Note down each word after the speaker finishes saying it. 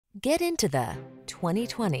Get into the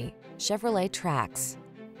 2020 Chevrolet Trax.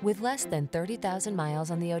 With less than 30,000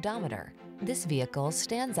 miles on the odometer, this vehicle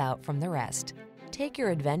stands out from the rest. Take your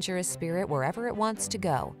adventurous spirit wherever it wants to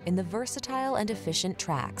go in the versatile and efficient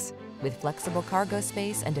Trax. With flexible cargo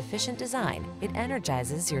space and efficient design, it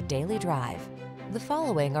energizes your daily drive. The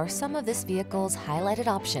following are some of this vehicle's highlighted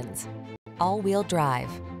options: all-wheel drive,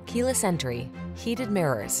 keyless entry, heated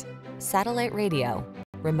mirrors, satellite radio,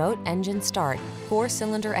 remote engine start,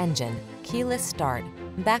 4-cylinder engine, keyless start,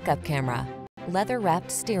 backup camera,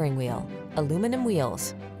 leather-wrapped steering wheel, aluminum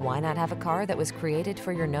wheels. Why not have a car that was created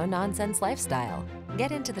for your no-nonsense lifestyle?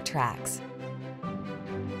 Get into the Trax.